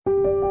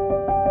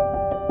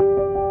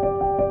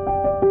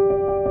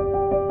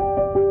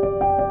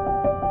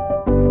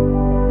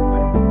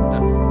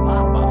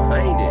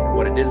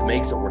it is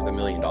makes it worth $1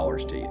 million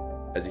to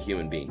you as a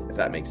human being, if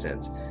that makes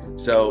sense.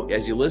 So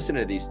as you listen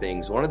to these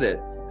things, one of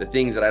the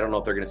things that I don't know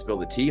if they're going to spill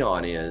the tea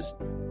on is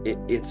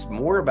it's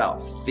more about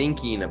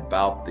thinking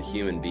about the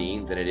human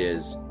being than it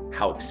is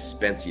how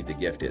expensive the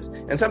gift is.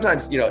 And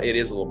sometimes, it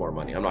is a little more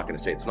money. I'm not going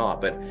to say it's not,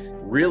 but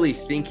really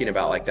thinking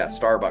about like that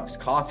Starbucks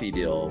coffee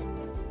deal,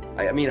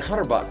 I mean,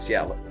 $100,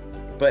 yeah.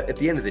 But at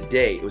the end of the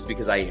day, it was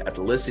because I had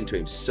listened to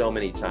him so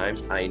many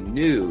times. I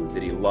knew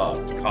that he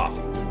loved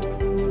coffee.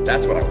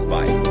 That's what I was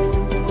buying.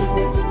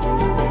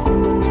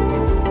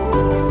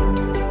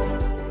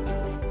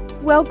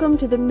 Welcome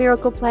to the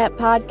Miracle Plant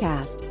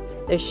Podcast,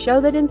 the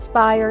show that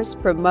inspires,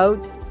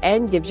 promotes,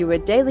 and gives you a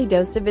daily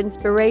dose of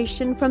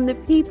inspiration from the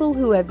people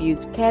who have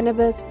used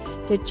cannabis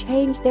to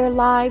change their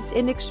lives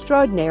in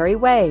extraordinary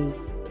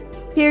ways.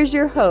 Here's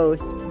your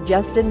host,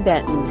 Justin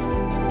Benton.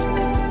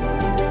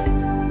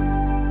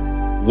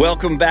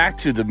 Welcome back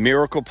to the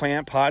Miracle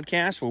Plant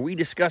Podcast, where we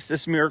discuss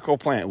this miracle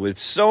plant with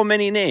so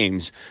many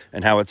names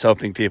and how it's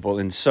helping people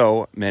in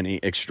so many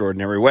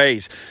extraordinary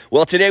ways.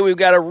 Well, today we've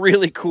got a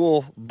really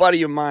cool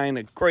buddy of mine,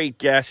 a great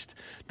guest,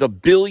 the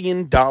 $1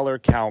 billion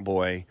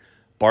cowboy,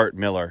 Bart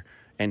Miller.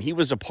 And he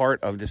was a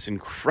part of this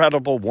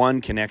incredible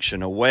One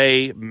Connection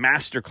Away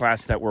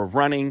masterclass that we're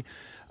running.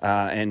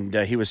 And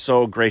he was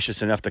so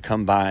gracious enough to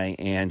come by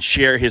and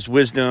share his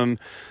wisdom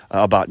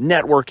about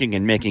networking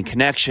and making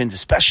connections,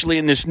 especially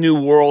in this new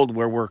world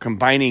where we're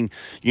combining,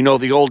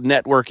 the old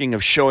networking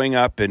of showing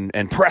up and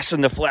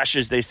pressing the flesh,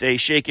 as they say,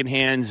 shaking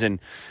hands and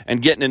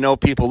getting to know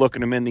people, looking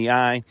them in the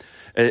eye.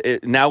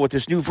 Now with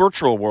this new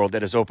virtual world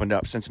that has opened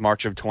up since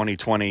March of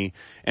 2020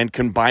 and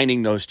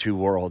combining those two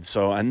worlds.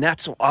 And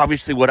that's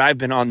obviously what I've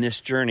been on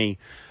this journey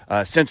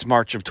since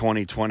March of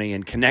 2020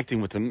 and connecting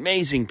with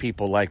amazing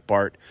people like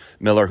Bart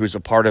Miller, who's a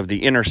part of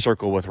the Inner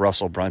Circle with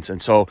Russell Brunson.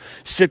 So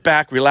sit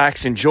back,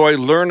 relax, enjoy,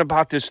 learn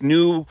about this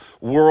new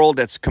world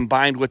that's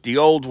combined with the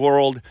old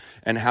world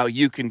and how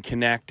you can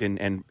connect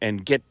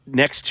and get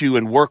next to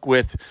and work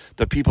with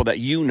the people that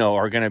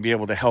are going to be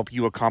able to help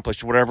you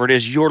accomplish whatever it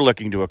is you're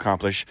looking to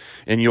accomplish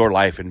in your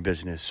life and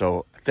business.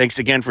 So thanks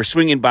again for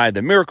swinging by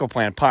the Miracle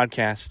Plant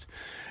Podcast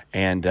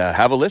and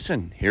have a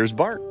listen. Here's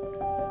Bart.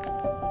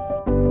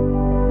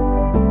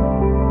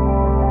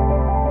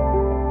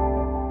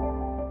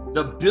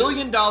 The $1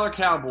 billion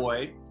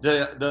cowboy,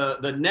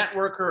 the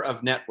networker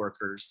of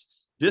networkers.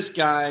 This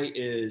guy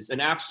is an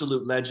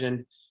absolute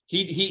legend.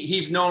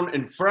 He's known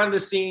in front of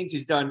the scenes.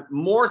 He's done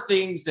more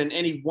things than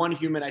any one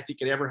human I think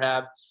could ever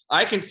have.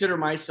 I consider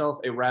myself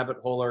a rabbit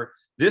holer.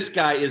 This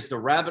guy is the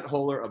rabbit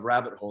holer of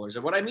rabbit holers.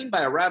 And what I mean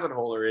by a rabbit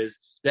holer is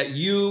that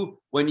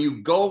when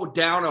you go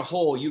down a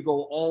hole, you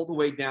go all the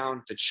way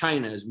down to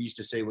China, as we used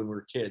to say when we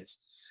were kids.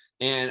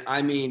 And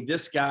I mean,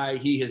 this guy,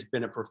 he has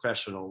been a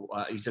professional.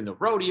 He's in the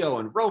rodeo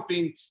and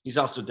roping. He's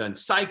also done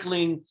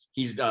cycling.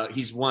 He's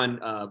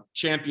won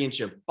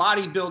championship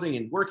bodybuilding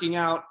and working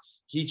out.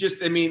 He's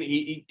just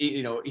amazing.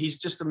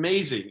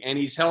 And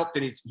he's helped,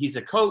 and he's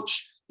a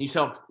coach. He's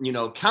helped,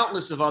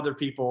 countless of other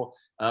people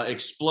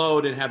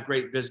explode and have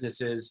great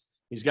businesses.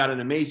 He's got an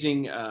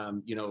amazing,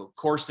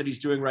 course that he's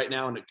doing right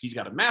now, and he's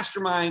got a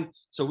mastermind.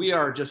 So we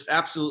are just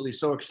absolutely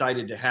so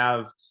excited to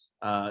have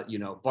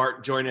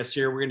Bart join us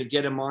here. We're going to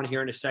get him on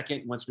here in a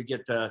second once we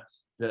get the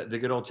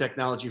good old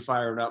technology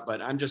fired up.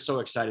 But I'm just so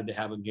excited to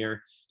have him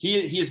here.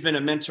 He has been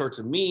a mentor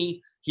to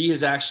me. He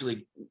has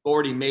actually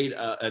already made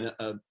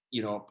a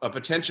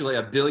potentially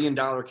 $1 billion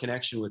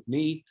connection with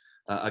me,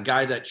 a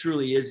guy that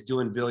truly is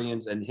doing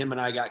billions. And him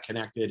and I got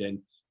connected,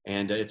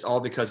 and it's all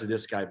because of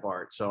this guy,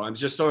 Bart. So I'm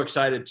just so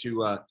excited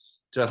to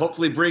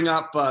hopefully bring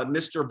up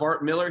Mr.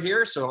 Bart Miller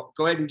here. So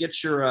go ahead and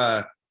get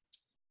your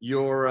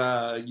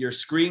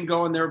screen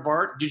going there,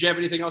 Bart. Did you have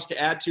anything else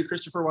to add to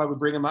Christopher while we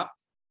bring him up?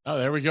 Oh,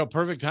 there we go.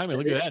 Perfect timing.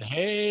 Look at that.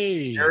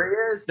 Hey, there he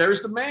is.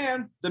 There's the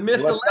man, the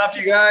myth. What's up,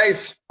 you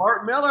guys?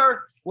 Bart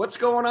Miller. What's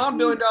going on, $1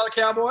 billion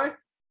cowboy?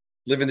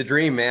 Living the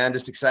dream, man.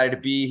 Just excited to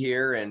be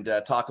here and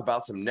talk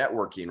about some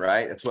networking,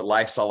 right? That's what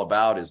life's all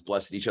about, is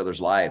blessing each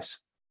other's lives.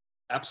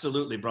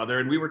 Absolutely, brother.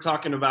 And we were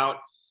talking about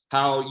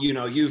how,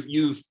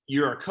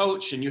 you're a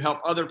coach and you help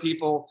other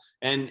people,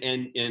 and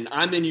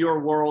I'm in your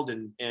world,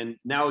 and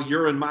now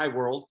you're in my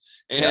world,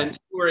 and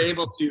we're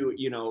able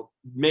to,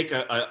 make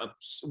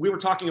we were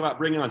talking about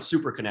bringing on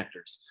super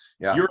connectors.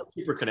 Yeah. You're a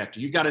super connector.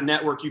 You've got a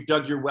network. You've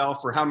dug your well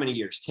for how many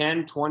years?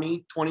 10,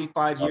 20,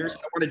 25 years? I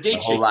want to date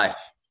you. Whole life.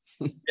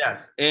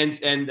 Yes. And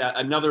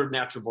another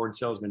natural born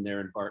salesman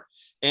there in Bart.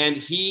 And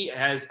he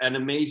has an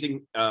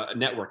amazing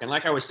network. And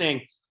like I was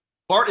saying,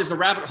 Bart is the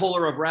rabbit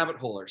holer of rabbit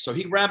holers. So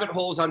he rabbit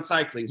holes on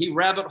cycling. He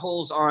rabbit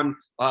holes on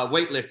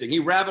weightlifting. He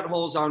rabbit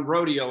holes on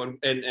rodeo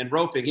and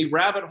roping. He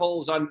rabbit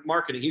holes on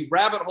marketing. He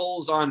rabbit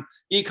holes on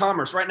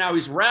e-commerce. Right now,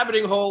 he's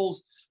rabbiting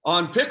holes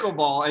on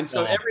pickleball. And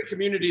so every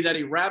community that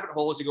he rabbit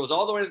holes, he goes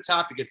all the way to the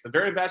top. He gets the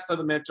very best of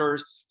the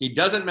mentors. He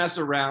doesn't mess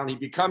around. He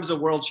becomes a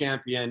world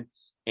champion.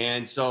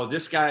 And so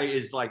this guy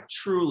is like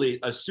truly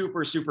a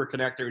super, super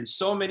connector in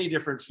so many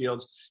different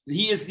fields.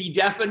 He is the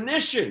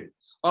definition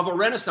of a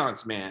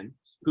Renaissance man.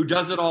 who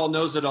does it all,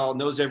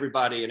 knows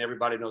everybody, and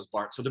everybody knows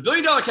Bart. So the $1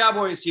 Billion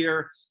Cowboy is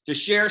here to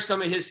share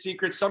some of his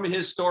secrets, some of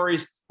his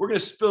stories. We're going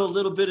to spill a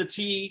little bit of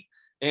tea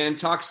and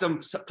talk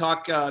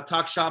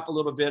shop a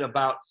little bit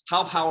about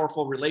how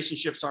powerful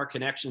relationships are,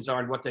 connections are,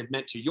 and what they've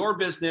meant to your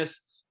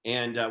business.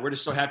 And we're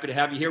just so happy to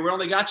have you here. We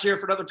only got you here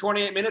for another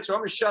 28 minutes, so I'm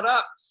going to shut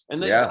up and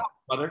let you talk,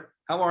 brother.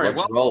 How are you?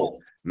 Let's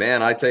roll.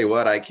 Man, I tell you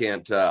what, I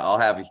can't, I'll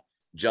have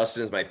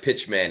Justin as my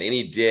pitch man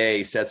any day.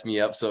 He sets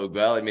me up so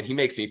well. I mean, he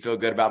makes me feel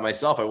good about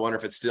myself. I wonder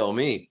if it's still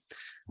me.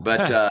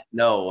 But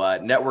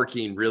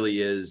networking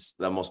really is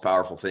the most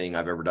powerful thing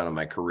I've ever done in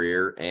my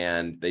career.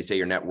 And they say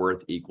your net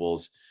worth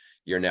equals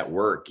your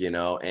network,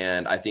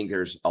 and I think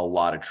there's a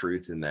lot of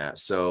truth in that.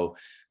 So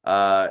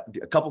a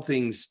couple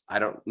things, I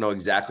don't know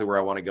exactly where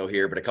I want to go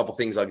here, but a couple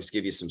things, I'll just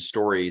give you some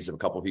stories of a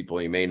couple of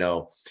people you may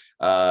know.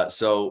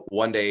 So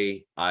one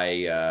day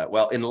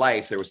in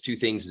life, there was two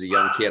things as a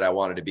young kid I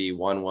wanted to be.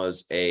 One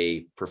was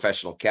a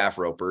professional calf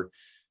roper.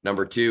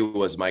 Number two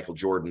was Michael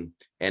Jordan.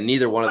 And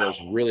neither one of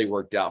those really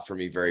worked out for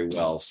me very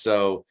well.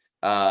 So,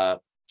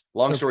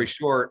 long story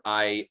short,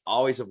 I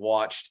always have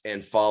watched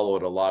and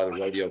followed a lot of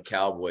the rodeo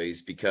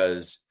cowboys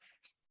because,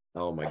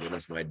 oh my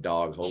goodness, my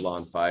dog, hold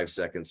on 5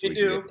 seconds. We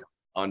get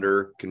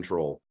under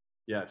control.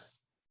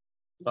 Yes.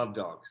 Love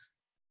dogs.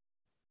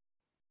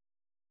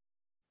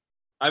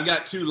 I've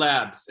got 2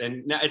 labs,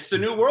 and now it's the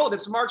new world.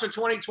 It's March of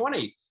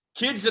 2020.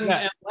 Kids and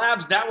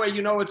labs, that way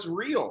it's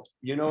real.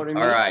 You know what I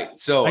mean? All right.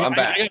 So I'm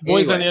back. I got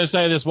boys on the other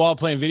side of this wall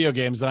playing video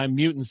games that I'm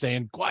muting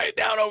saying, quiet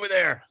down over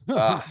there.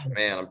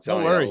 Man, I'm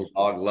telling you, the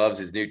dog loves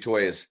his new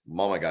toy. His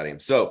mama got him.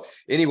 So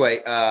anyway,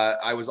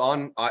 I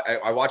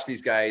watched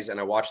these guys and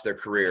I watched their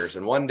careers.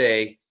 And one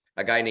day,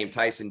 a guy named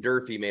Tyson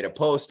Durfee made a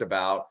post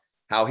about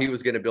how he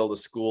was going to build a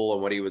school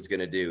and what he was going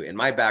to do. In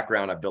my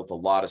background, I've built a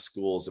lot of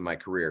schools in my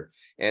career.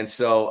 And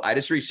so I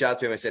just reached out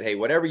to him. I said, hey,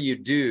 whatever you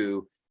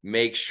do,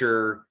 make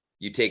sure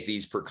you take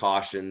these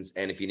precautions.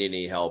 And if you need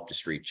any help,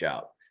 just reach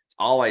out. That's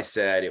all I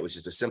said. It was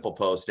just a simple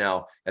post.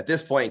 Now, at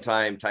this point in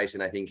time,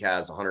 Tyson, I think,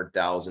 has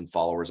 100,000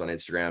 followers on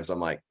Instagram. So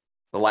I'm like,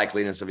 the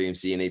likeliness of him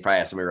seeing, he probably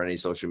has somebody run any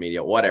social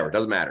media, whatever,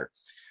 doesn't matter.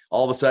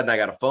 All of a sudden, I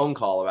got a phone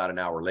call about an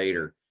hour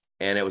later,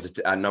 and it was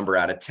a number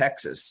out of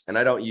Texas. And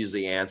I don't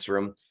usually answer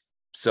them,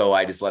 so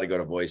I just let it go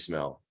to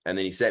voicemail. And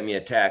then he sent me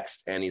a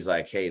text, and he's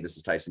like, hey, this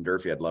is Tyson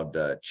Durfee. I'd love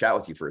to chat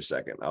with you for a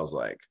second. I was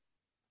like,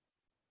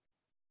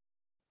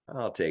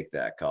 I'll take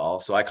that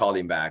call. So I called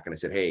him back and I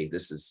said, hey,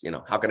 this is,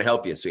 how can I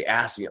help you? So he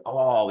asked me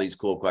all these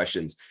cool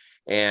questions.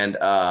 And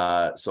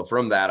so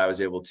from that, I was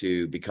able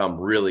to become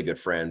really good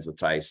friends with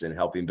Tyson,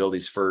 help him build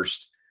his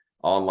first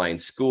online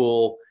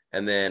school.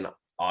 And then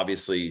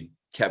obviously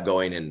kept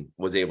going and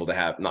was able to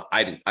have,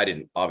 I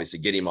didn't obviously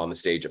get him on the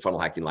stage at Funnel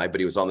Hacking Live,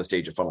 but he was on the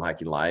stage at Funnel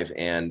Hacking Live.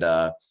 And,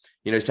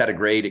 just had a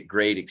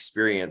great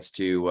experience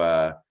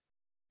to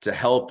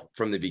help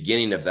from the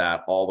beginning of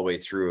that all the way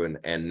through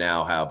and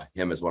now have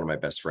him as one of my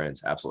best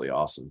friends. Absolutely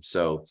awesome.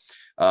 So,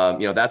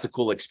 that's a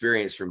cool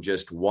experience from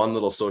just one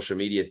little social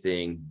media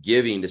thing,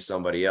 giving to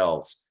somebody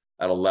else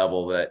at a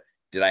level that,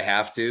 did I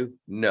have to?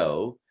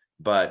 No.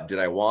 But did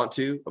I want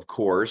to? Of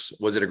course.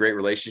 Was it a great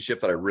relationship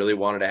that I really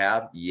wanted to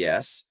have?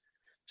 Yes.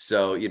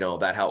 So,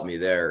 that helped me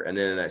there. And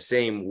then in that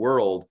same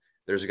world,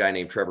 there's a guy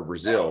named Trevor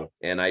Brazil,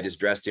 and I just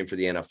dressed him for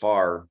the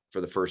NFR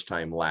for the first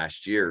time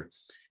last year.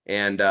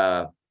 And,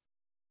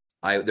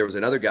 there was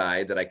another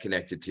guy that I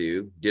connected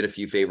to, did a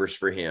few favors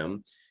for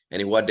him.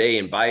 And one day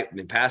in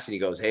passing, he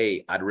goes,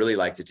 hey, I'd really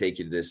like to take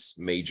you to this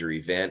major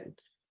event.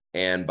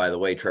 And by the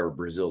way, Trevor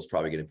Brazil is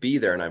probably going to be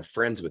there, and I'm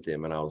friends with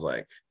him. And I was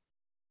like,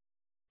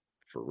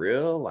 for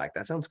real? Like,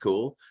 that sounds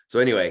cool. So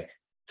anyway,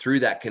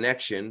 through that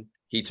connection,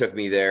 he took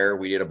me there.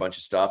 We did a bunch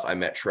of stuff. I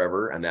met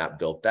Trevor, and that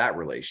built that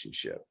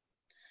relationship.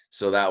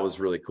 So that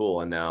was really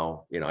cool. And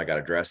now, I got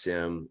to dress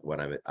him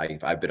when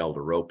I've been able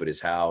to rope at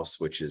his house,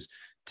 which is,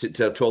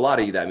 to a lot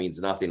of you, that means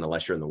nothing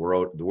unless you're in the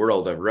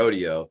world of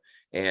rodeo.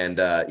 And,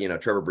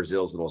 Trevor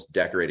Brazil is the most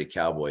decorated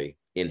cowboy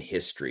in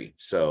history.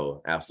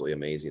 So absolutely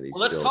amazing.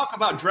 Let's talk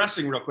about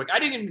dressing real quick. I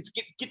didn't even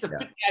get to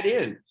fit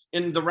that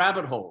in the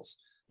rabbit holes.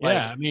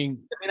 I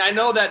mean, I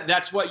know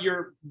that's what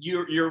you're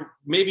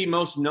maybe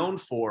most known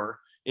for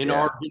in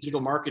our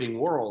digital marketing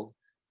world,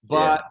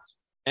 but,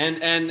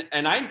 and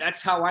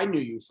that's how I knew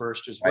you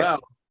first as well.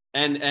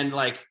 Right. And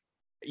like,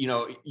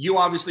 you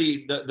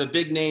obviously, the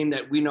big name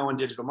that we know in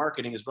digital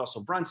marketing is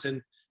Russell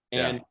Brunson.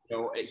 And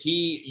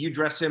you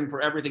dress him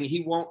for everything.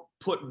 He won't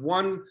put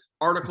one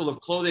article of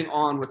clothing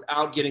on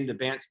without getting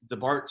the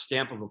Bart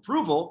stamp of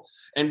approval.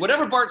 And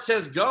whatever Bart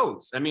says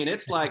goes. I mean,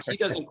 it's like, he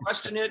doesn't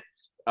question it.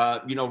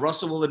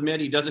 Russell will admit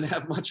he doesn't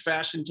have much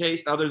fashion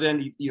taste other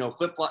than,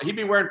 flip-flop. He'd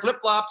be wearing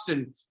flip-flops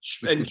and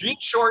jean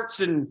shorts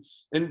and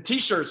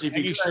t-shirts. If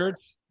you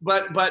shirts.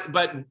 But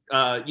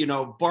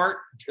Bart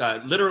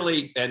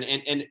literally,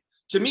 and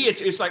to me,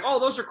 it's like, oh,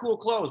 those are cool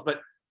clothes.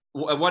 But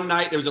one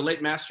night there was a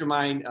late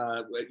mastermind.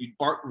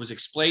 Bart was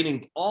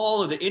explaining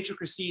all of the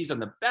intricacies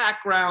and the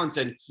backgrounds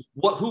and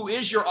who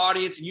is your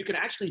audience, and you can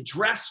actually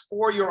dress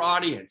for your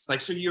audience.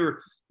 Like, so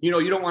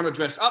you don't want to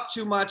dress up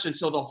too much. And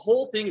so the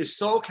whole thing is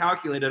so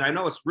calculated. I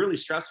know it's really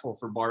stressful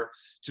for Bart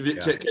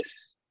because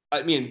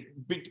I mean,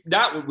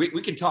 now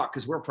we can talk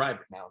because we're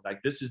private now.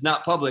 Like, this is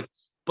not public,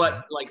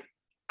 but like,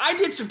 I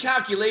did some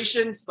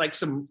calculations, like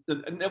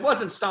it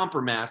wasn't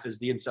Stomper math is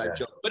the inside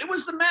joke, but it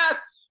was the math.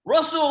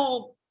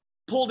 Russell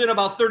pulled in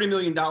about $30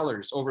 million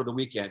over the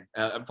weekend,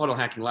 Funnel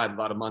Hacking Live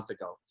about a month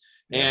ago.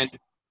 Yeah.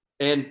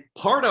 And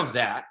part of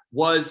that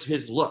was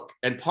his look.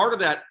 And part of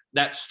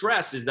that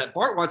stress is that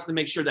Bart wants to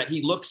make sure that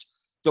he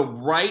looks the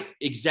right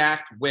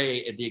exact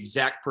way at the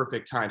exact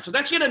perfect time. So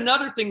that's yet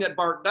another thing that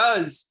Bart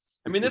does.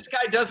 I mean, this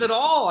guy does it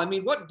all. I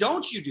mean, what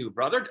don't you do,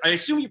 brother? I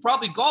assume you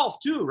probably golf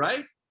too,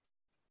 right?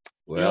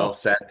 Well,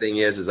 sad thing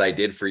is I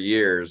did for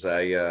years.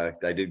 I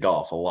did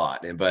golf a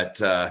lot,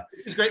 but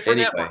it's great for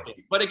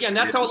networking. But again,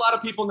 that's how a lot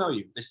of people know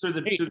you. It's through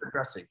the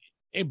dressing.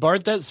 Hey,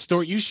 Bart, that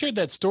story, you shared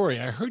that story.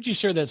 I heard you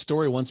share that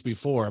story once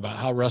before about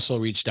how Russell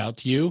reached out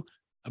to you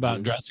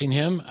about dressing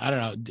him. I don't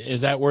know.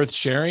 Is that worth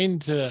sharing?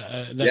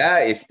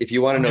 If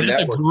you want to know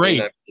networking.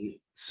 Great.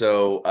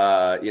 So,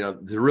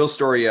 the real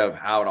story of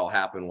how it all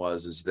happened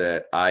is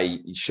that I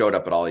showed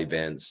up at all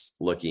events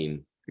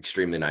looking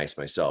extremely nice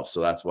myself. So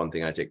that's one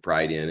thing I take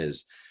pride in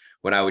is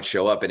when I would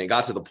show up, and it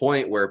got to the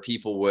point where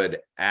people would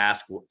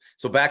ask.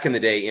 So back in the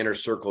day, Inner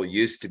Circle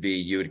used to be,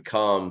 you would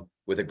come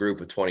with a group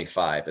of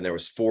 25 and there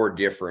was 4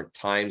 different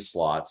time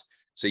slots.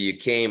 So you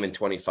came in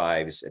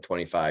 25s at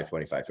 25,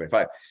 25,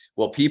 25.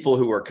 Well, people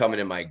who were coming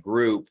in my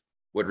group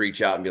would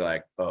reach out and be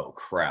like, oh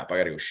crap, I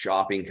got to go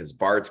shopping because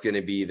Bart's going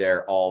to be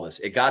there. All this,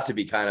 it got to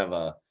be kind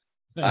of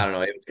I don't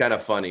know. It was kind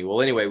of funny.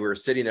 Well, anyway, we were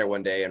sitting there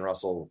one day and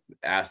Russell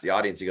asked the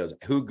audience, he goes,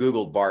 who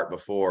Googled Bart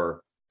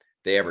before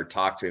they ever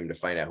talked to him to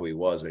find out who he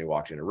was when he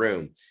walked in a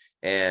room?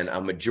 And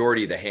a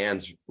majority of the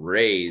hands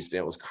raised, and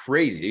it was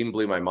crazy. It even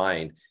blew my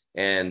mind.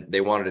 And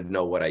they wanted to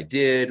know what I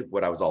did,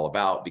 what I was all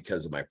about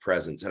because of my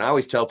presence. And I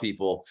always tell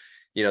people,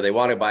 they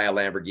want to buy a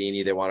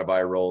Lamborghini, they want to buy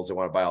a Rolls, they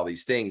want to buy all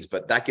these things,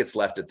 but that gets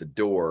left at the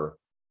door.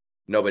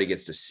 Nobody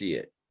gets to see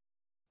it.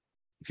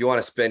 If you want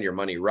to spend your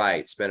money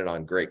right, spend it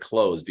on great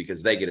clothes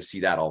because they get to see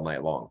that all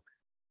night long.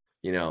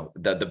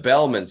 The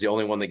bellman's the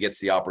only one that gets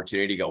the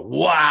opportunity to go,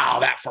 wow,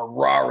 that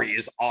Ferrari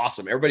is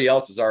awesome. Everybody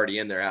else is already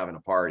in there having a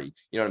party.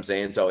 You know what I'm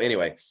saying? So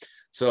anyway,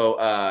 so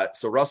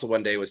Russell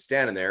one day was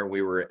standing there.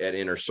 We were at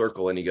Inner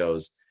Circle and he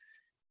goes,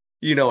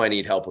 I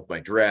need help with my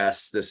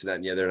dress, this and that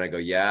and the other. And I go,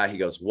 yeah. He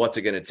goes, what's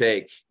it going to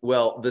take?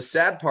 Well, the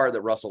sad part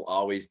that Russell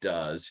always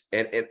does,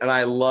 and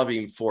I love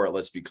him for it,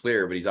 let's be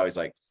clear, but he's always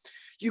like,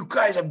 you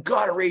guys have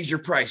got to raise your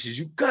prices.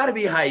 You've got to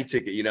be high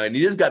ticket, and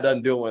he just got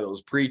done doing one of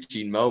those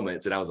preaching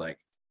moments. And I was like,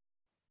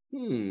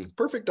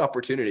 perfect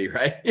opportunity,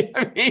 right?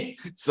 I mean,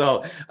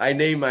 so I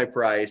named my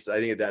price. I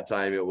think at that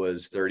time it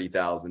was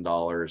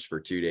 $30,000 for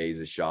 2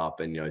 days of shop.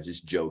 And, I was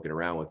just joking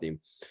around with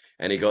him.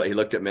 And he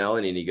looked at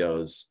Melanie and he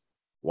goes,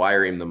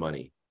 wire him the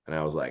money. And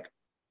I was like,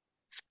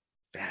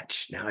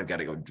 batch, now I've got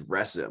to go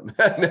dress him.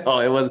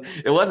 No, it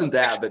wasn't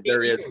that, but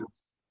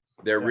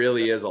there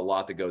really is a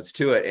lot that goes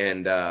to it.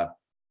 And,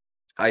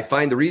 I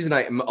find the reason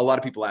a lot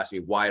of people ask me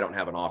why I don't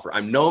have an offer.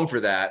 I'm known for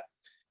that.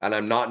 And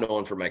I'm not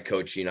known for my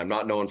coaching. I'm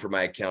not known for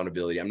my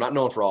accountability. I'm not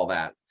known for all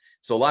that.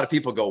 So a lot of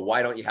people go,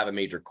 why don't you have a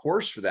major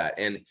course for that?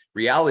 And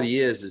reality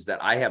is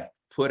that I have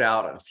put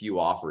out a few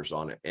offers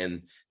on it.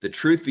 And the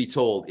truth be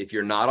told, if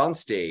you're not on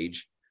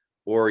stage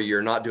or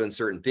you're not doing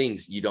certain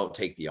things, you don't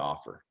take the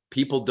offer.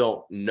 People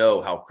don't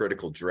know how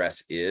critical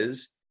dress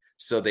is.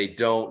 So they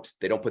don't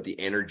put the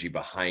energy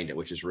behind it,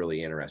 which is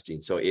really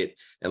interesting. So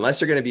unless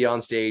you're going to be on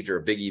stage or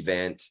a big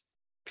event,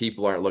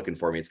 people aren't looking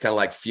for me. It's kind of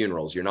like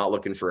funerals. You're not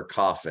looking for a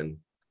coffin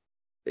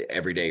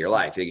every day of your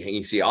life. You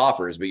can see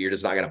offers, but you're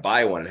just not going to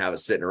buy one and have it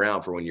sitting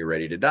around for when you're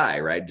ready to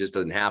die, right? It just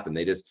doesn't happen.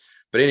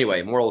 But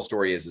anyway, moral of the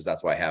story is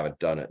that's why I haven't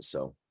done it.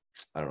 So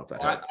I don't know if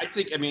that helped. I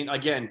think,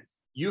 again,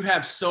 you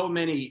have so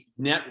many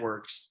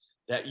networks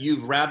that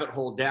you've rabbit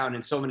holed down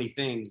in so many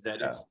things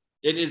that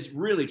it is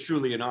really,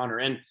 truly an honor.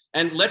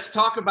 And let's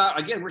talk about,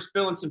 again, we're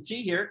spilling some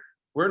tea here.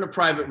 We're in a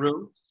private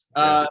room.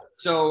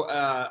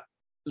 So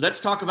let's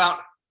talk about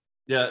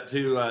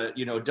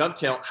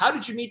dovetail. How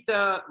did you meet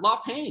Law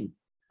Payne?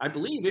 I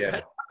believe it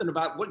had something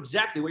about what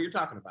you're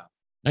talking about.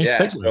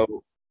 Nice.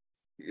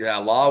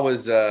 Law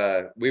was,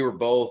 we were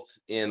both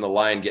in the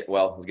line, I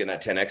was getting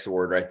that 10X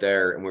award right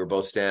there. And we were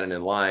both standing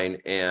in line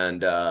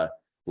and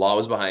Law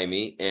was behind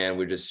me and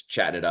we were just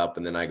chatting it up.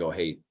 And then I go,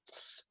 hey,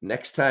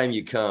 next time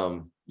you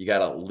come, you got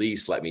to at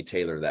least let me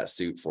tailor that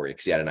suit for you.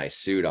 Cause he had a nice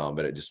suit on,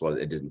 but it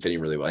didn't fit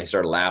him really well. He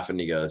started laughing.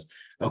 He goes,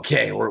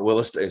 okay, so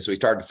we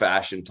started to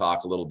fashion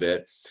talk a little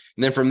bit.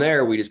 And then from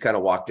there, we just kind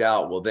of walked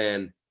out. Well,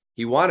 then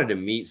he wanted to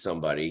meet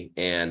somebody.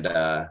 And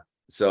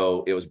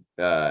so it was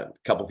a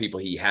couple people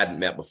he hadn't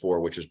met before,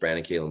 which was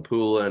Brandon Kalen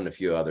Pula and a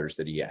few others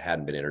that he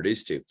hadn't been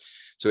introduced to.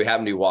 So he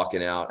happened to be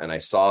walking out and I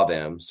saw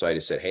them. So I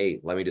just said, hey,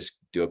 let me just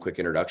do a quick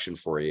introduction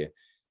for you. And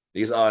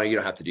he goes, oh, no, you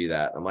don't have to do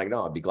that. I'm like,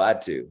 no, I'd be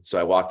glad to. So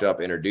I walked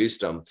up,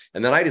 introduced him,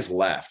 and then I just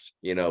left,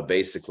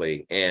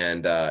 basically.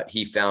 And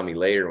he found me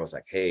later and was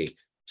like, hey,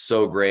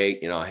 so great.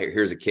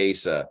 Here's a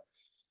case of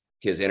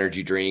his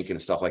energy drink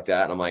and stuff like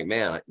that. And I'm like,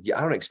 man,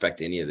 I don't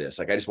expect any of this.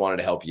 Like, I just wanted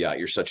to help you out.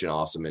 You're such an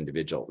awesome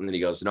individual. And then he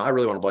goes, no, I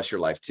really want to bless your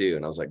life too.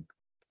 And I was like,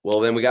 well,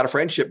 then we got a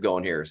friendship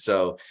going here.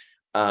 So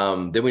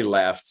then we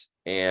left,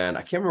 and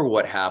I can't remember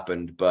what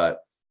happened, but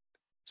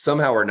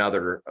somehow or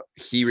another,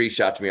 he reached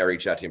out to me. I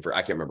reached out to him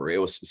I can't remember.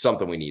 It was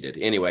something we needed.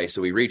 Anyway,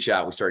 so we reached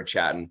out, we started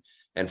chatting.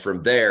 And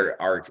from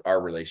there,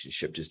 our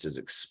relationship just has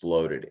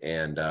exploded.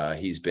 And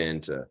he's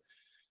been to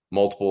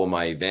multiple of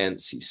my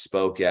events. He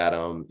spoke at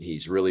them.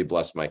 He's really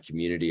blessed my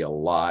community a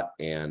lot,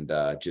 and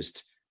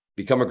just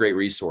become a great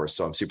resource.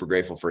 So I'm super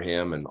grateful for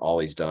him and all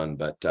he's done.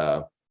 But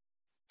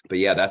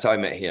yeah, that's how I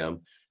met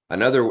him.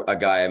 Another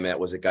guy I met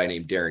was a guy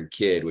named Darren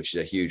Kidd, which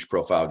is a huge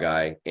profile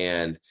guy.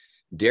 And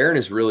Darren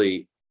is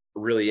really,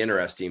 really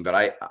interesting.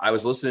 But I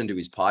was listening to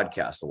his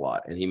podcast a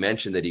lot, and he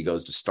mentioned that he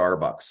goes to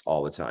Starbucks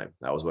all the time.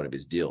 That was one of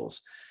his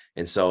deals.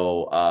 And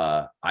so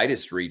I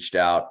just reached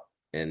out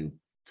and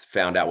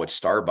found out which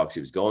Starbucks he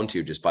was going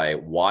to just by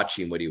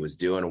watching what he was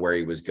doing and where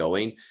he was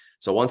going.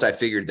 So once I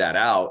figured that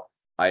out,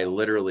 I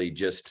literally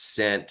just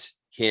sent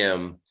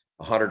him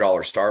 $100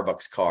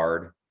 Starbucks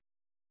card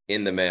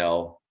in the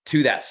mail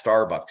to that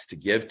Starbucks to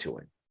give to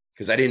him,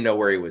 because I didn't know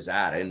where he was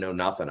at. I didn't know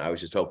nothing. I was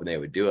just hoping they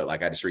would do it.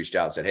 Like, I just reached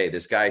out and said, hey,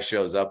 this guy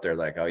shows up there.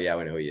 Like, oh yeah,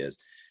 we know who he is.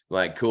 I'm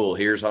like, cool.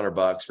 Here's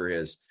 $100 for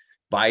his,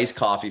 buy his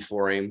coffee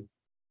for him.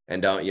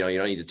 And you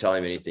don't need to tell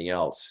him anything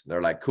else.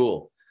 They're like,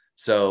 cool.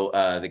 So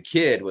the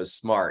kid was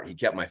smart. He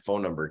kept my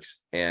phone numbers.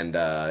 And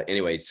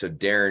anyway, so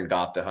Darren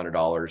got the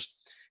 $100,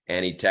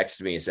 and he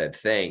texted me and said,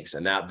 thanks.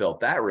 And that built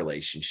that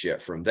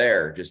relationship from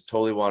there. Just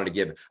totally wanted to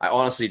give. I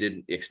honestly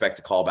didn't expect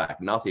to call back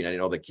nothing. I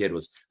didn't know the kid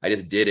was, I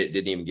just did it.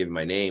 Didn't even give him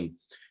my name,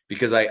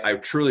 because I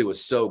truly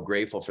was so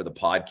grateful for the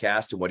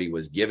podcast and what he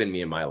was giving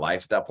me in my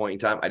life at that point in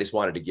time. I just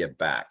wanted to give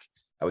back.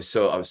 I was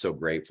so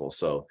grateful.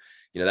 So,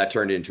 that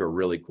turned into a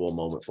really cool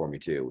moment for me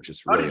too, which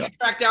is really. How did you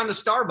track down the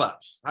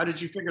Starbucks? How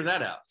did you figure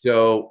that out?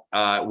 So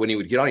when he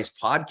would get on his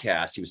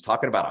podcast, he was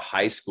talking about a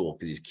high school,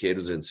 because his kid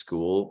was in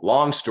school.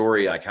 Long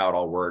story, like how it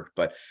all worked,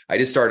 but I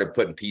just started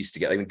putting pieces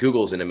together. I mean,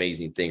 Google's an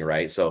amazing thing,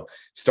 right? So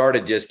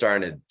starting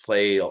to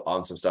play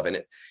on some stuff,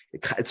 and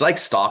it's like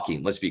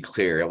stalking. Let's be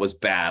clear, it was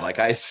bad. Like,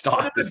 I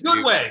stalked this good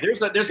dude. Way. There's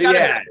got to be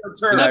a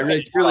term.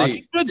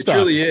 It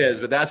truly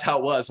is, but that's how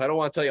it was. So I don't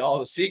want to tell you all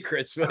the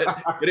secrets, but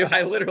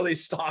I literally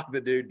stalked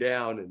the dude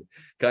down and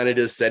kind of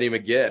just sent him a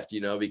gift,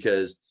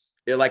 because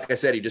like I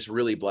said, he just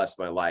really blessed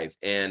my life.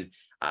 And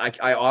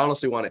I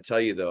honestly want to tell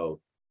you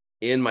though,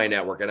 in my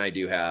network, and I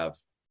do have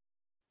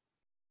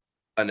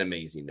an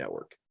amazing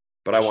network,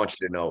 but I want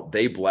you to know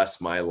they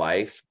bless my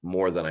life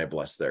more than I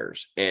bless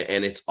theirs.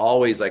 And it's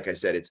always, like I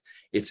said,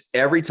 it's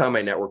every time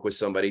I network with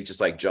somebody,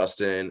 just like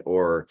Justin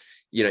or,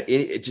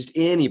 just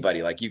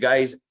anybody like you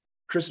guys.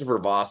 Christopher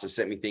Voss has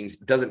sent me things,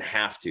 doesn't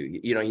have to,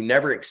 he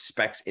never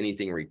expects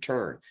anything in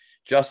return.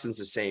 Justin's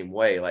the same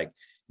way. Like,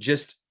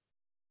 just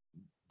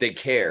they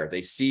care,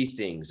 they see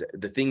things,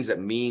 the things that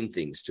mean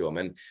things to them.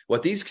 And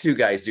what these two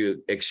guys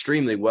do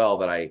extremely well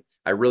that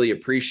I really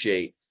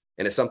appreciate,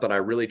 and it's something I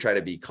really try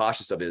to be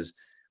cautious of, is,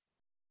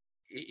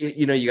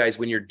 you guys,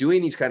 when you're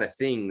doing these kind of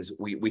things,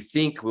 we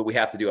think we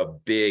have to do a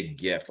big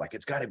gift. Like,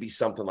 it's got to be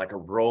something like a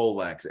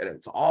Rolex, and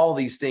it's all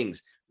these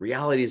things.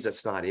 Reality is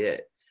that's not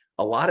it.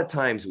 A lot of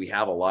times we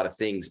have a lot of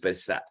things, but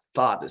it's that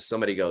thought that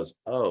somebody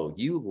goes, oh,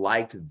 you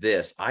liked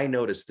this, I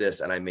noticed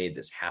this, and I made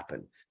this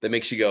happen, that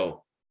makes you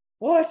go,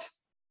 what?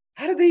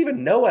 How did they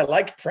even know I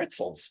liked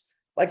pretzels?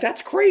 Like,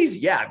 that's crazy.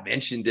 Yeah, I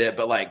mentioned it,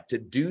 but like, to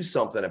do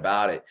something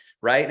about it,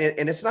 right?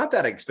 And it's not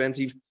that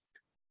expensive,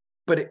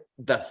 but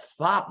the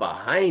thought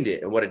behind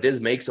it and what it is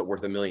makes it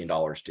worth $1 million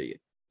to you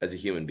as a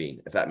human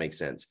being, if that makes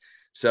sense.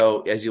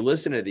 So as you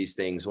listen to these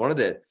things, one of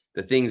the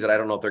things that I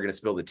don't know if they're going to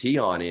spill the tea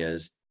on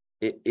is,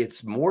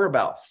 it's more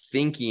about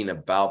thinking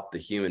about the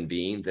human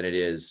being than it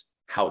is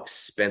how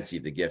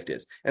expensive the gift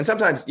is. And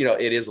sometimes,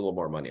 it is a little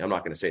more money. I'm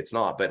not going to say it's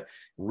not, but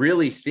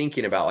really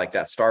thinking about like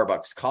that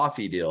Starbucks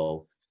coffee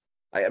deal.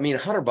 I mean,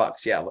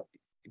 $100, yeah.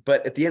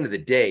 But at the end of the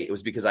day, it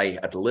was because I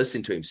had to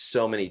listen to him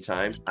so many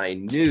times. I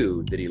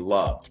knew that he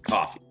loved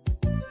coffee.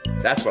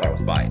 That's what I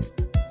was buying.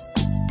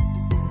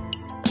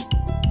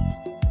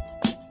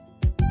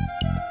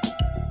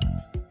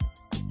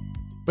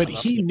 But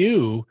he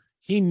knew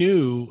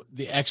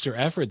the extra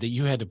effort that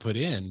you had to put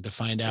in to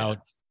find out.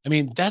 I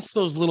mean, that's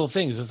those little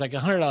things. It's like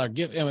 $100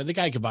 gift. I mean, the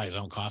guy could buy his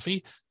own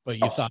coffee, but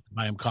you thought to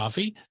buy him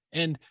coffee.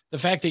 And the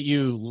fact that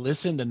you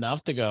listened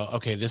enough to go,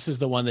 okay, this is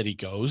the one that he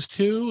goes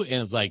to.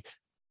 And it's like,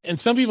 and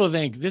some people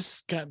think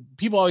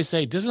people always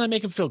say, doesn't that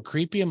make him feel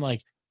creepy? I'm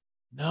like,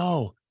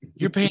 no,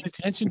 you're paying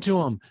attention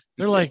to him.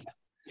 They're like,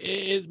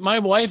 my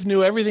wife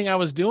knew everything I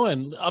was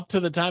doing up to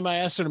the time I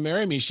asked her to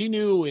marry me. She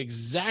knew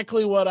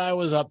exactly what I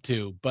was up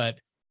to, but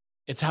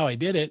it's how I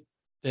did it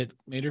that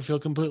made her feel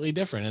completely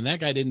different. And that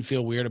guy didn't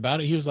feel weird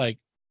about it. He was like,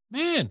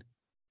 man,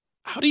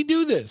 how do you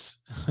do this?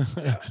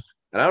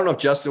 And I don't know if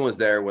Justin was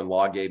there when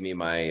Law gave me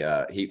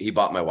my, he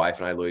bought my wife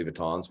and I Louis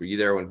Vuittons. Were you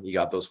there when he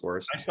got those for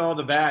us? I saw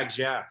the bags.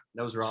 Yeah.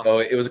 Those were awesome. So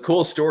it was a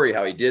cool story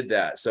how he did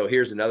that. So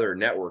here's another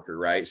networker,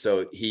 right?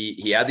 So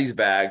he had these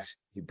bags.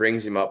 He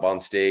brings him up on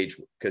stage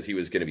because he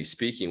was going to be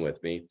speaking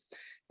with me.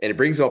 And he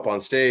brings him up on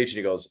stage and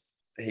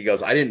he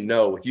goes, I didn't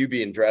know with you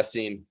being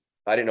dressing,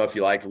 I didn't know if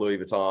you liked Louis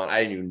Vuitton.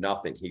 I knew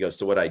nothing. He goes,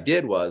 so what I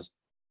did was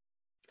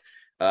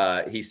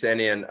he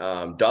sent in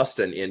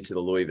Dustin into the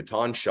Louis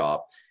Vuitton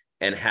shop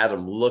and had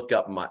him look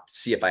up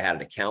see if I had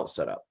an account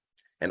set up.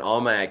 And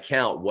on my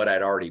account, what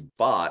I'd already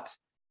bought.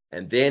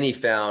 And then he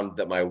found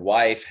that my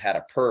wife had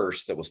a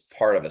purse that was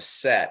part of a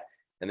set.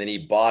 And then he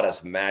bought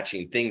us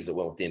matching things that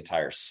went with the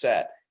entire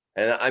set.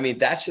 And I mean,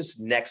 that's just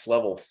next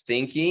level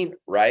thinking,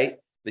 right?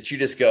 That you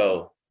just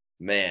go,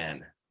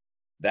 man,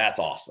 that's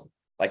awesome.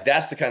 Like,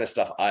 that's the kind of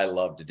stuff I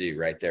love to do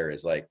right there,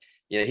 is like,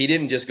 you know, he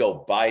didn't just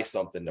go buy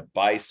something to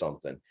buy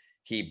something.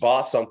 He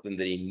bought something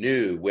that he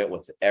knew went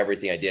with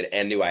everything I did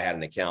and knew I had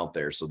an account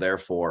there. So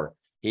therefore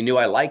he knew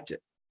I liked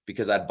it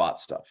because I'd bought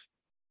stuff.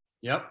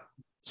 Yep.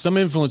 Some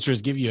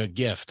influencers give you a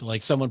gift.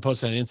 Like someone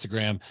posted on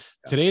Instagram,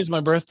 today is my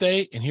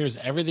birthday, and here's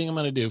everything I'm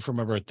going to do for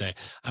my birthday.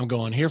 I'm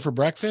going here for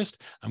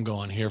breakfast. I'm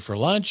going here for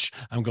lunch.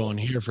 I'm going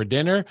here for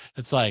dinner.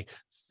 It's like,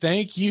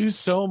 thank you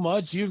so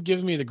much. You've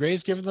given me the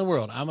greatest gift in the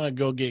world. I'm going to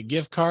go get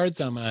gift cards.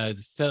 I'm going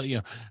to tell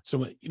you,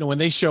 so, you know, when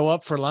they show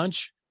up for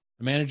lunch,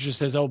 the manager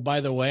says, oh, by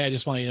the way, I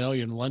just want you to know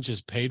your lunch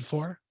is paid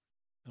for.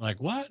 I'm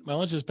like, what? My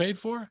lunch is paid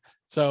for?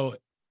 So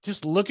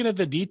just looking at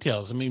the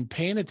details. I mean,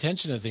 paying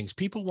attention to things.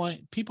 People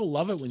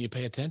love it when you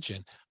pay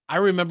attention. I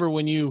remember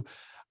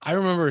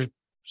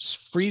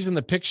freezing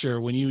the picture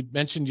when you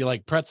mentioned you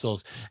like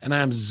pretzels, and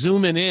I'm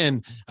zooming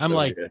in. I'm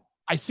like, good.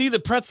 I see the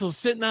pretzels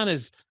sitting on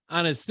his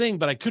thing,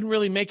 but I couldn't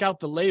really make out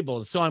the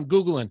label. So I'm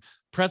Googling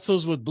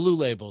pretzels with blue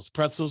labels,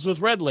 pretzels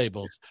with red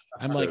labels.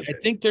 I'm like, I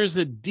think there's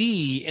a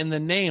D in the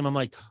name. I'm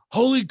like,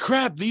 holy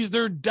crap,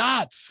 they're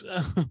dots.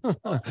 That's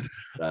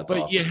but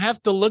awesome. You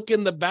have to look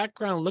in the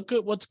background. Look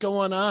at what's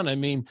going on. I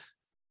mean,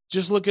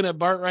 just looking at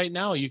Bart right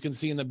now, you can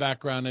see in the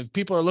background. If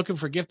people are looking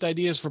for gift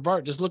ideas for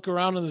Bart, just look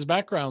around in this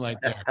background right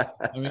there.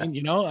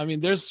 I mean,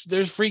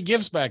 there's free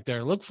gifts back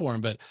there. Look for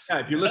them. But yeah,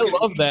 if you look, I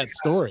love that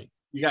story.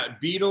 You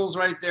got Beatles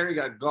right there. You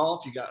got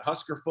golf. You got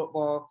Husker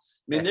football.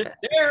 I mean, it's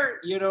there.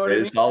 You know what I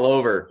mean? It's all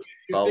over.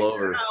 It's all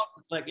over.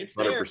 It's like it's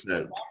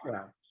 100%.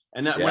 There.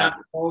 And that when I'm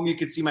home, you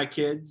can see my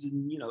kids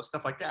and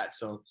stuff like that.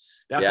 So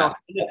that's all.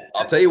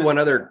 I'll tell you one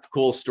other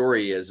cool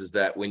story is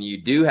that when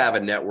you do have a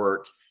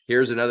network,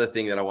 here's another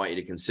thing that I want you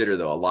to consider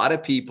though. A lot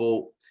of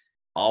people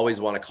always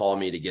want to call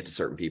me to get to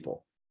certain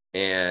people.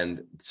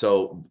 And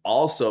so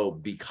also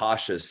be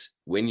cautious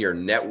when you're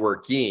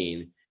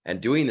networking and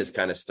doing this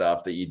kind of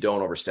stuff that you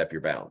don't overstep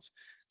your bounds.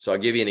 So I'll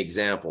give you an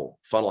example.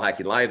 Funnel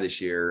Hacking Live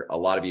this year, a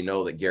lot of you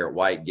know that Garrett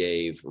White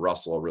gave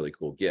Russell a really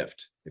cool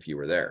gift if you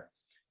were there.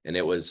 And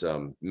it was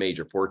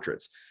major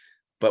portraits.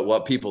 But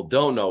what people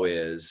don't know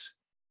is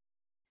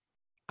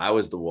I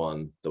was the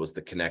one that was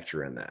the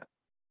connector in that.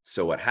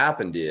 So what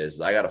happened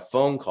is I got a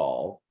phone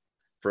call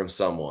from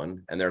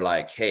someone and they're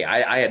like, hey,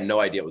 I had no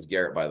idea it was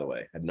Garrett, by the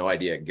way. I had no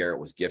idea Garrett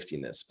was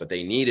gifting this, but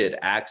they needed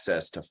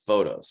access to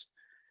photos.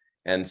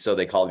 And so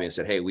they called me and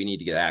said, hey, we need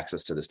to get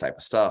access to this type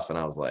of stuff. And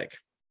I was like,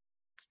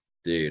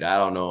 dude, I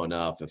don't know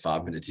enough if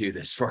I'm going to do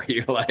this for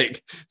you.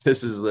 Like,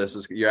 this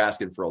is, you're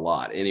asking for a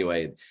lot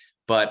anyway.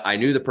 But I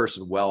knew the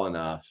person well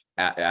enough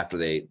after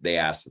they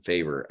asked the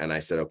favor. And I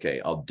said,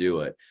 okay, I'll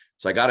do it.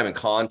 So I got him in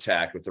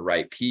contact with the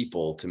right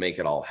people to make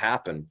it all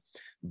happen.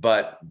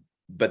 But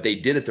they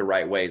did it the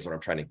right way is what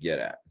I'm trying to get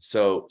at.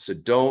 So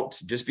don't,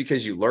 just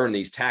because you learn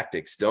these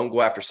tactics, don't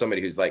go after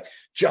somebody who's like,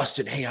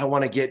 Justin, hey, I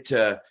want to get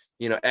to,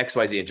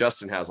 XYZ. And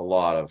Justin has a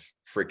lot of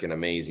freaking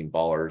amazing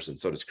ballers. And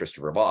so does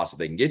Christopher Voss that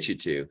they can get you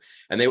to.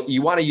 And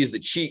you want to use the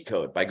cheat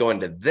code by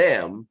going to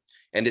them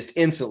and just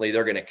instantly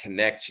they're going to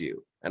connect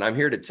you. And I'm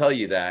here to tell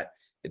you that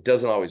it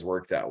doesn't always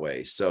work that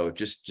way. So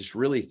just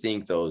really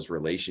think those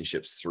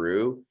relationships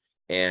through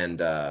and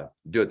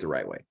do it the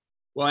right way.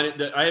 Well,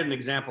 I had an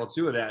example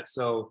too of that.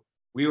 So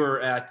we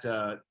were at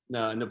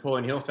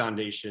Napoleon Hill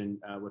Foundation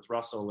with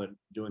Russell and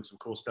doing some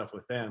cool stuff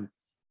with them.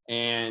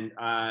 And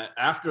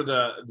after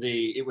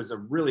it was a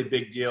really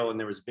big deal and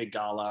there was a big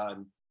gala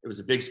and it was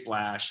a big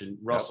splash and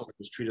Russell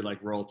was treated like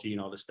royalty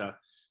and all this stuff.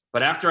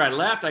 But after I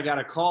left, I got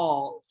a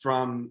call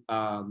from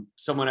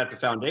someone at the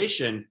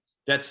foundation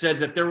that said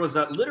that there was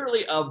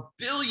literally a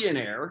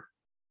billionaire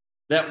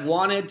that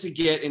wanted to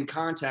get in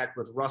contact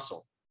with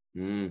Russell.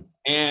 Mm.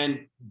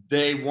 And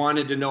they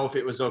wanted to know if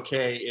it was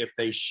okay if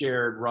they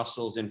shared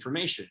Russell's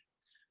information.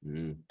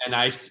 Mm. And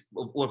I,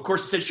 well, of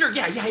course, I said, sure,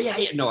 yeah.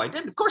 No, I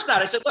didn't. Of course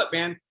not. I said, look,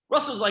 man,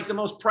 Russell's like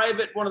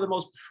one of the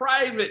most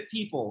private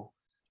people,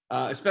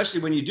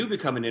 especially when you do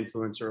become an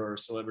influencer or a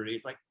celebrity.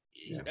 It's like,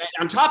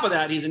 on top of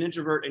that, he's an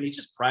introvert and he's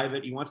just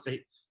private. He wants to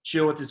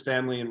chill with his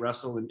family and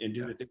wrestle and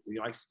do the things he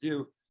likes to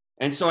do.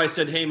 And so I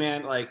said, hey,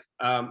 man, like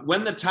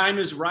when the time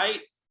is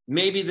right,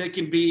 maybe there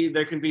can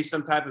be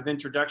some type of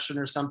introduction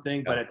or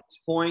something. But at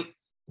this point,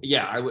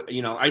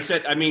 I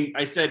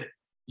said,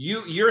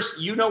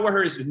 you know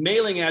where his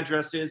mailing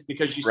address is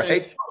because you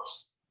sent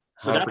books.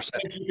 So 100%. That's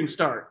where you can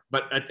start.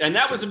 And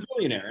that was a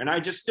billionaire. And I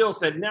just still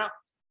said, no,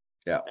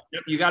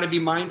 you got to be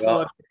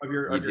mindful of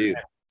your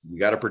you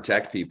got to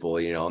protect people,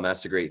 and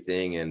that's a great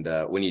thing. And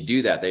when you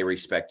do that, they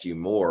respect you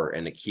more,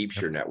 and it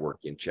keeps your network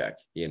in check,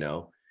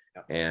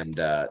 and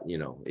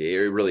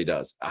it really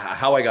does.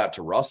 How I got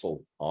to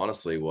Russell,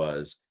 honestly,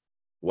 was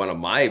one of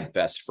my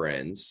best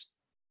friends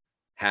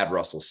had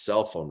Russell's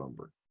cell phone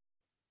number.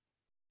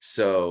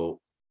 So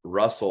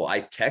I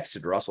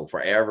texted Russell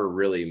before I ever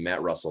really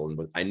met Russell,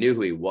 and I knew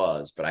who he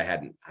was, but I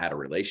hadn't had a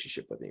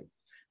relationship with him.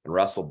 And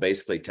Russell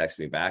basically texted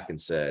me back and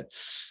said,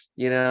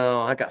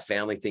 I got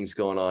family things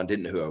going on,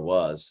 didn't know who I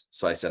was.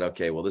 So I said,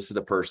 okay, well, this is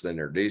the person that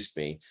introduced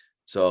me.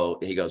 So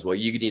he goes, well,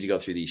 you need to go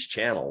through these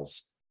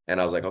channels. And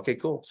I was like, okay,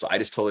 cool. So I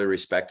just totally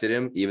respected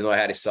him, even though I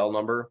had his cell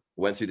number,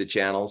 went through the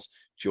channels,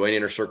 joined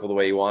Inner Circle the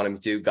way he wanted me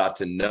to, got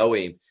to know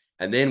him.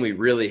 And then we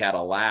really had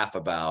a laugh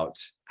about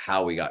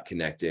how we got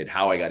connected,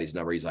 how I got his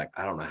number. He's like,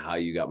 I don't know how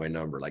you got my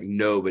number. Like,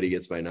 nobody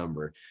gets my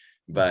number.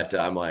 But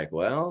I'm like,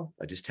 well,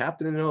 I just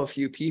happen to know a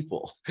few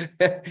people.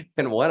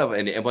 And one of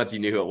them, and once he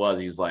knew who it was,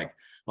 he was like,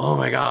 oh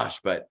my gosh.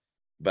 But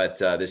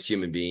this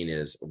human being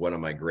is one of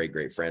my great,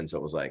 great friends. So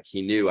it was like,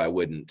 he knew I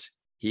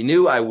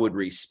would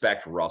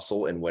respect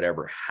Russell and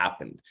whatever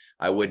happened.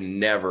 I would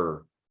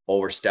never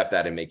overstep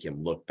that and make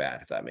him look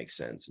bad, if that makes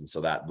sense. And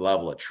so that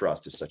level of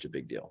trust is such a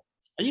big deal.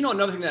 And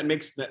another thing that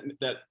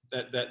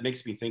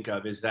makes me think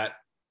of is that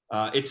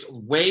it's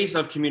ways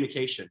of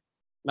communication.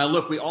 Now,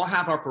 look, we all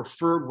have our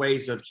preferred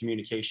ways of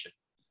communication,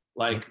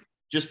 like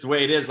just the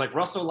way it is. Like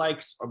Russell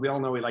we all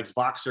know he likes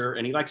Voxer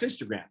and he likes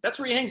Instagram. That's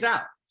where he hangs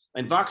out.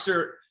 And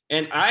Voxer,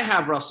 and I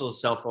have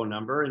Russell's cell phone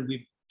number, and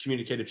we've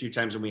communicated a few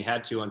times when we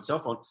had to on cell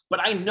phone,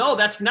 but I know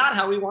that's not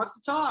how he wants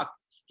to talk.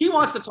 He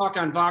wants to talk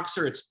on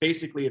Voxer.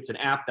 It's an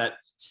app that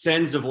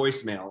sends a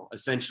voicemail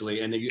essentially,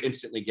 and then you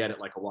instantly get it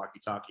like a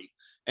walkie-talkie.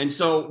 And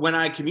so when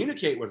I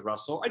communicate with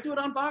Russell, I do it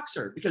on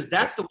Voxer because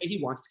that's the way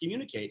he wants to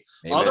communicate.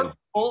 Amen. Other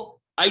people,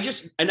 I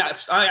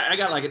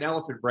got like an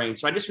elephant brain.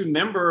 So I just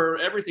remember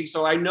everything.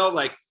 So I know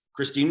like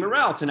Christine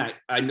Morel tonight,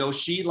 I know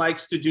she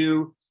likes to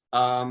do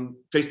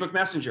Facebook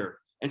Messenger.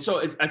 And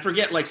so I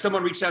forget, like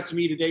someone reached out to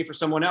me today for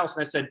someone else.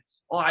 And I said,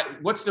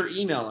 what's their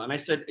email? And I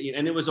said,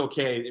 and it was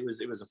okay. It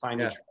was a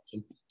fine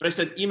introduction. But I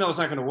said, email is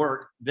not going to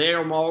work.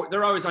 They're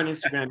always on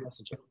Instagram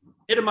Messenger.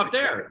 Hit them up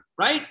there,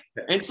 right?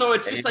 And so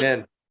it's just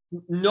like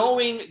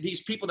knowing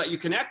these people that you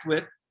connect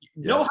with,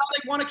 know how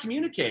they want to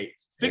communicate.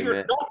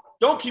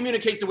 Don't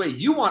communicate the way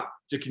you want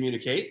to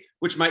communicate,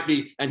 which might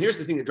be, and here's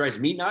the thing that drives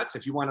me nuts.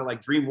 If you want to like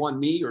dream one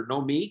me or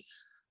know me,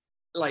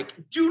 like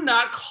do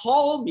not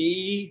call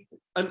me.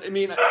 I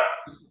mean,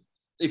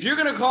 if you're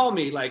going to call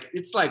me, like,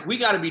 it's like, we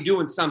got to be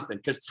doing something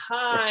because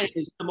time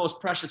is the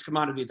most precious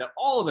commodity that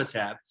all of us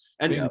have.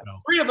 And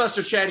three of us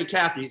are chatty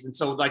Cathy's. And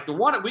so like the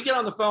one we get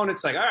on the phone,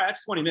 it's like, all right,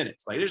 that's 20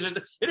 minutes. Like it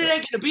ain't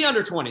going to be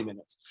under 20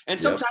 minutes. And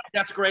sometimes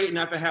that's great. And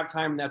if I have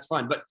time, that's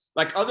fun. But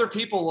like other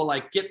people will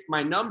like get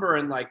my number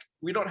and like,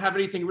 we don't have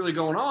anything really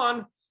going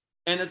on.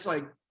 And it's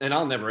like, and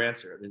I'll never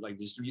answer it. It's like,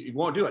 you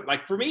won't do it.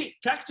 Like for me,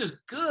 text is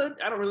good.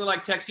 I don't really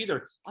like text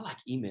either. I like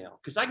email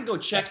because I can go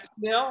check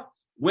email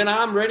when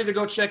I'm ready to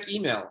go check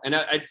email. And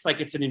it's like,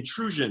 it's an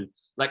intrusion.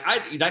 Like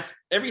that's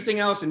everything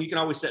else. And you can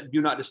always set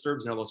do not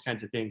disturbs and all those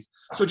kinds of things.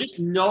 So just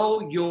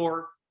know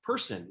your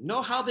person,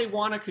 know how they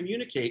want to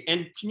communicate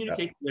and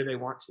communicate the way they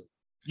want to.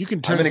 You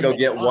can I'm going to go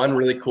get one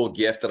really cool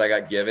gift that I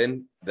got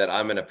given that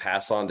I'm going to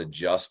pass on to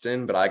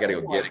Justin, but I got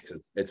to go get it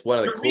because it's one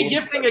of the coolest.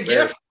 You're re-gifting a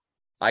gift?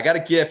 I got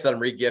a gift that I'm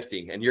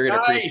re-gifting and you're going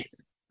to appreciate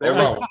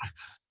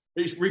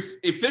it.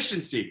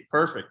 Efficiency.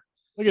 Perfect.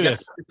 Look at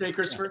this. Say,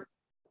 Christopher.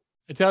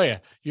 I tell you,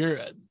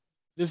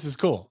 this is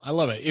cool. I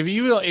love it.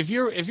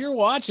 If you're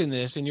watching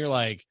this and you're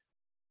like,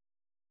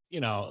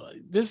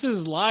 this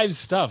is live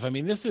stuff. I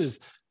mean, this is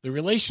the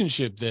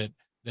relationship that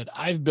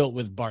I've built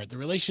with Bart, the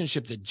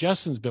relationship that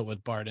Justin's built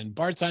with Bart, and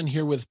Bart's on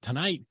here with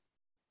tonight,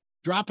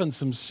 dropping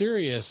some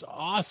serious,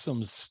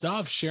 awesome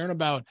stuff, sharing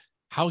about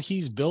how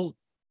he's built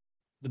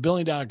the $1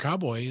 Billion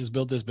Cowboy, has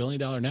built this $1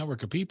 billion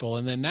network of people.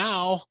 And then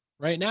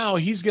right now,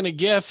 he's going to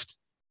gift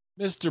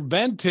Mr.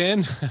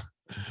 Benton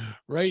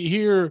right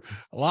here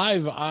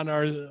live on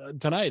our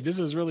tonight. This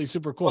is really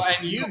super cool. Well,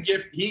 and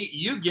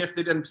you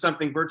gifted him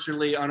something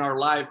virtually on our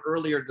live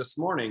earlier this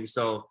morning.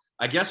 So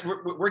I guess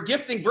we're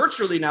gifting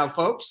virtually now,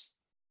 folks.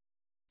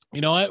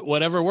 You know what?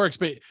 Whatever works.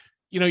 But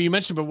you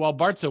mentioned, but while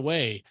Bart's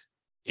away,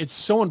 it's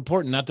so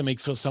important not to make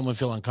someone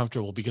feel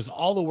uncomfortable because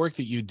all the work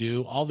that you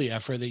do, all the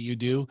effort that you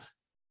do,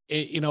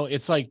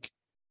 it's like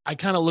I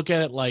kind of look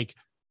at it like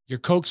you're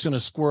coaxing a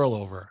squirrel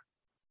over.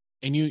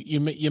 And you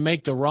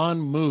make the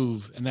wrong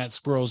move and that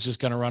squirrel's just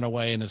going to run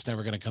away and it's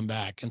never going to come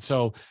back. And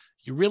so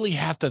you really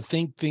have to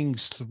think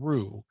things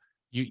through.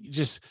 You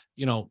just,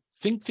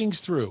 think things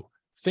through,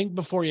 think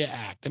before you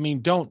act. I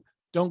mean, don't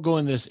go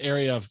in this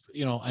area of,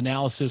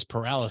 analysis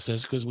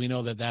paralysis, because we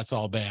know that that's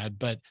all bad.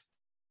 But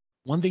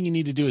one thing you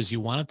need to do is you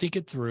want to think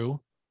it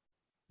through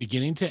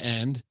beginning to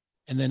end,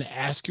 and then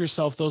ask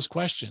yourself those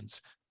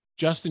questions.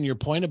 Justin, your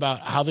point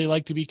about how they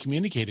like to be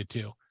communicated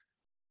to.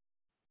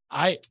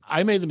 I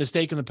made the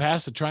mistake in the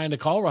past of trying to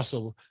call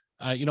Russell.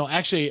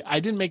 Actually, I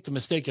didn't make the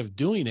mistake of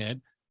doing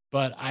it,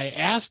 but I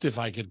asked if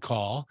I could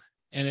call,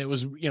 and it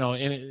was, and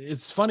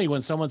it's funny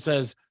when someone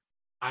says,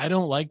 I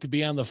don't like to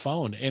be on the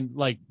phone. And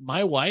like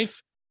my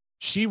wife,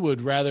 she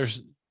would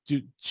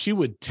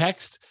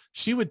text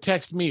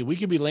me. We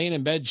could be laying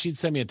in bed. She'd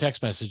send me a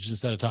text message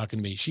instead of talking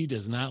to me. She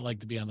does not like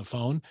to be on the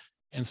phone.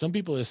 And some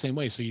people are the same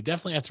way. So you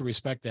definitely have to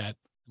respect that.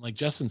 Like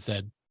Justin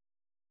said,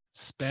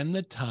 spend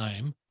the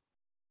time,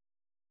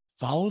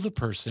 follow the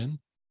person,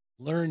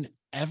 learn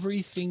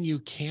everything you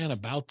can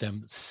about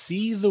them,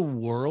 see the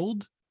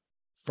world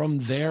from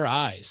their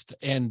eyes.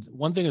 And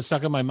one thing that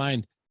stuck in my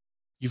mind,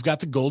 you've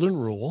got the golden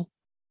rule,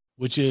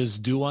 which is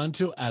do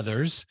unto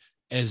others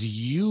as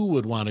you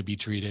would want to be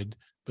treated.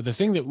 But the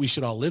thing that we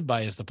should all live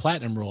by is the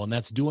platinum rule, and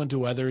that's do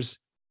unto others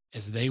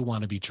as they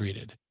want to be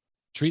treated.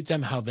 Treat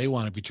them how they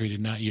want to be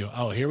treated, not you.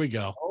 Oh, here we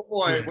go. Oh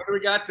boy, what do we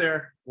got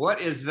there?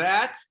 What is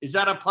that? Is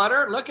that a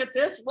putter? Look at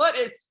this. What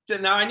is?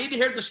 Now I need to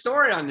hear the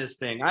story on this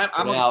thing.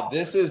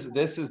 This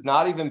is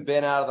not even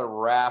been out of the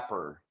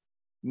wrapper.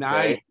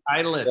 Nice.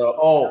 Okay?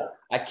 So,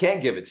 I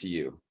can't give it to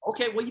you.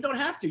 Okay, well you don't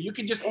have to. You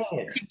can just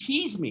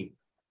tease me.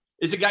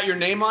 Is it got your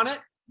name on it?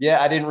 Yeah,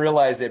 I didn't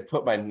realize they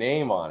put my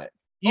name on it.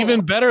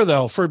 Even better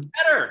though, for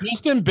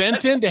Justin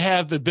Benton to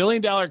have the $1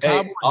 billion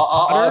Cowboys.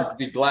 I'll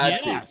be glad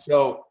to.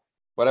 So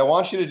what I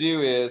want you to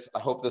do is, I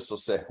hope this will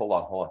say, hold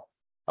on.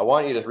 I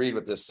want you to read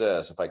what this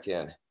says if I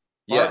can.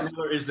 Yes.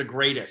 Miller is the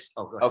greatest.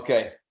 Oh, go ahead.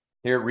 Okay.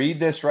 Here, read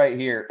this right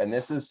here. And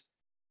this is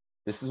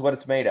what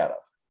it's made out of.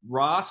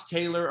 Ross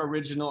Taylor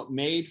original,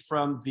 made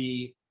from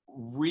the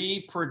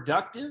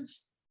reproductive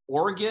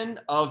organ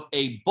of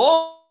a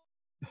bull.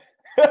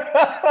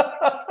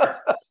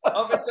 It's a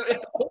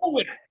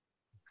bullwhip.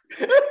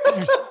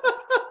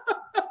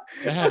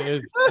 That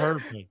is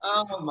perfect.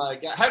 Oh my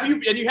God.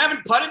 You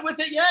haven't putted with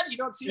it yet? You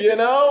don't see it?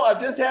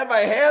 I've just had my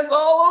hands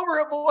all over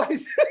it,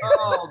 boys.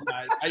 Oh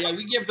my. Yeah,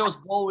 we give those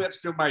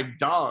bullwhips to my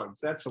dogs.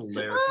 That's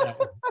hilarious.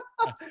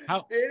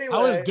 How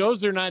is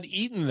Dozer not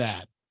eating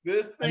that?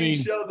 This thing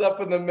shows up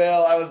in the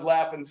mail. I was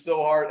laughing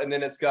so hard, and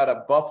then it's got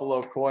a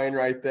buffalo coin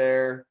right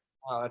there.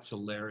 Oh, that's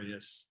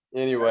hilarious.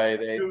 Anyway,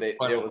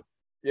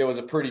 it was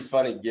a pretty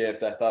funny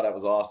gift. I thought it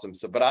was awesome.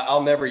 So, but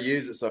I'll never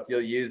use it. So if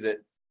you'll use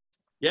it,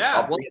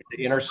 I'll bring it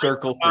to Inner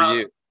Circle for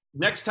you.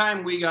 Next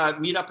time we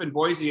meet up in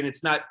Boise and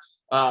it's not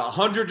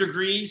 100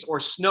 degrees or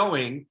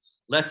snowing,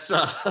 let's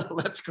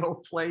go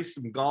play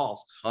some golf.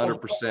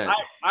 100%.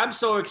 I'm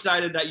so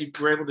excited that you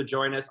were able to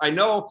join us. I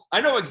know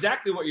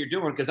exactly what you're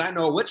doing because I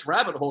know which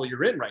rabbit hole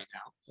you're in right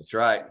now. That's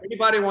right. If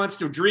anybody wants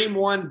to dream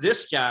one,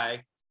 this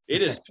guy.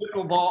 It is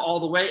pickleball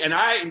all the way.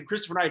 And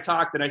Christopher and I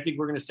talked, and I think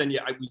we're going to send you.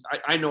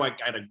 I know I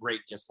got a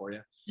great gift for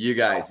you. You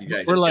guys.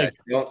 We're like,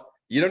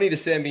 you don't need to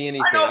send me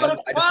anything. I know, but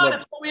it's fun.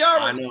 It's what we are.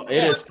 I know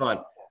it is fun.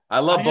 I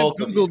love both.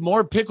 I Googled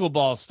more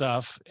pickleball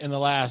stuff in the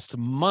last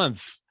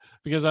month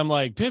because I'm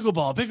like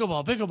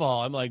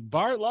pickleball. I'm like,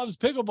 Bart loves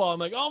pickleball. I'm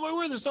like, oh my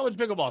word, there's so much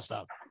pickleball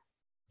stuff.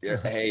 Yeah,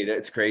 hey,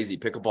 that's crazy.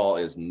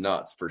 Pickleball is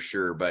nuts for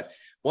sure. But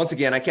once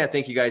again, I can't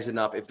thank you guys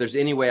enough. If there's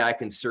any way I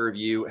can serve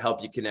you,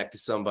 help you connect to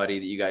somebody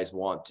that you guys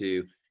want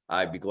to,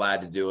 I'd be glad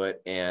to do it.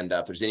 And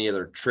if there's any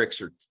other tricks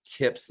or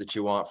tips that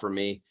you want from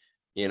me,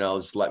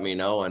 just let me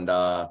know, and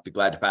be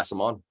glad to pass them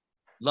on.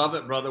 Love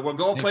it, brother. We'll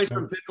go play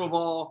some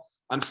pickleball.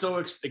 I'm so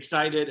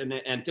excited,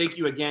 and thank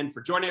you again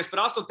for joining us. But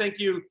also thank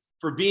you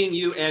for being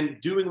you and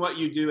doing what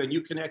you do. And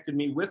you connected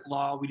me with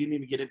Law. We didn't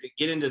even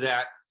get into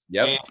that.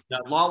 Yep. And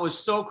Law was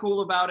so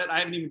cool about it. I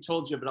haven't even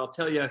told you, but I'll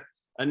tell you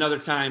another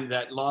time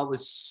that Law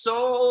was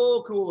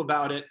so cool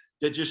about it.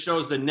 That just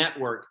shows the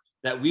network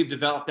that we've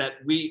developed. That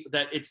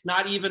it's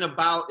not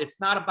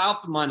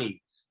about the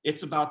money.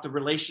 It's about the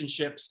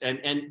relationships.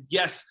 And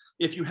yes,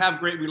 if you have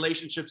great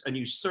relationships and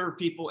you serve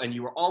people and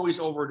you are always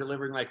over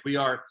delivering like we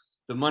are,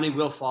 the money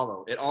will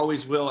follow. It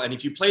always will. And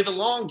if you play the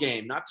long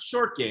game, not the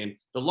short game,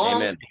 the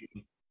long game,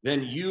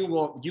 then you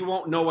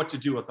won't know what to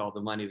do with all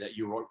the money that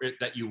you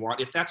want,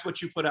 if that's what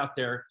you put out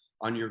there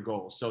on your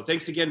goals. So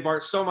thanks again,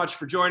 Bart, so much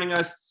for joining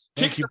us.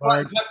 Thank you,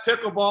 Bart.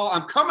 Pickleball.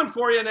 I'm coming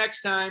for you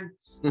next time.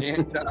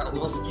 And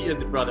we'll see you,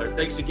 brother.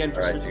 Thanks again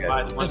for swinging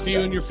by. Nice to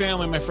you and your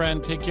family, my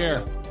friend. Take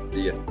care.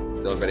 See you.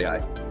 Tell everybody hi.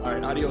 All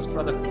right. Adios,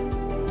 brother.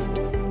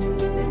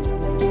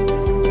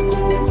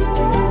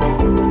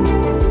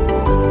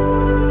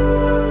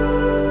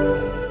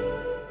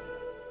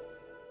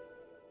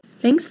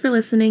 Thanks for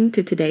listening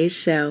to today's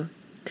show.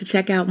 To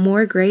check out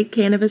more great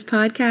cannabis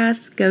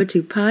podcasts, go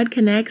to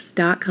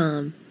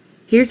podconnects.com.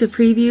 Here's a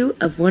preview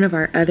of one of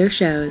our other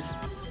shows.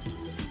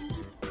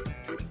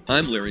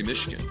 I'm Larry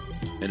Michigan,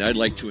 and I'd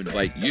like to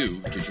invite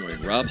you to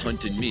join Rob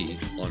Hunt and me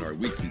on our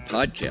weekly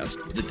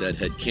podcast, The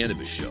Deadhead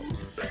Cannabis Show.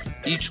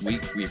 Each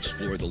week, we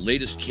explore the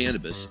latest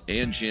cannabis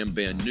and jam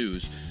band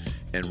news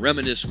and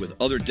reminisce with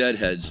other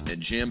Deadheads and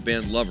jam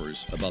band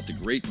lovers about the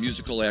great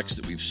musical acts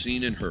that we've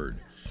seen and heard.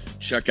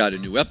 Check out a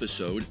new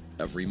episode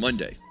every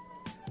Monday.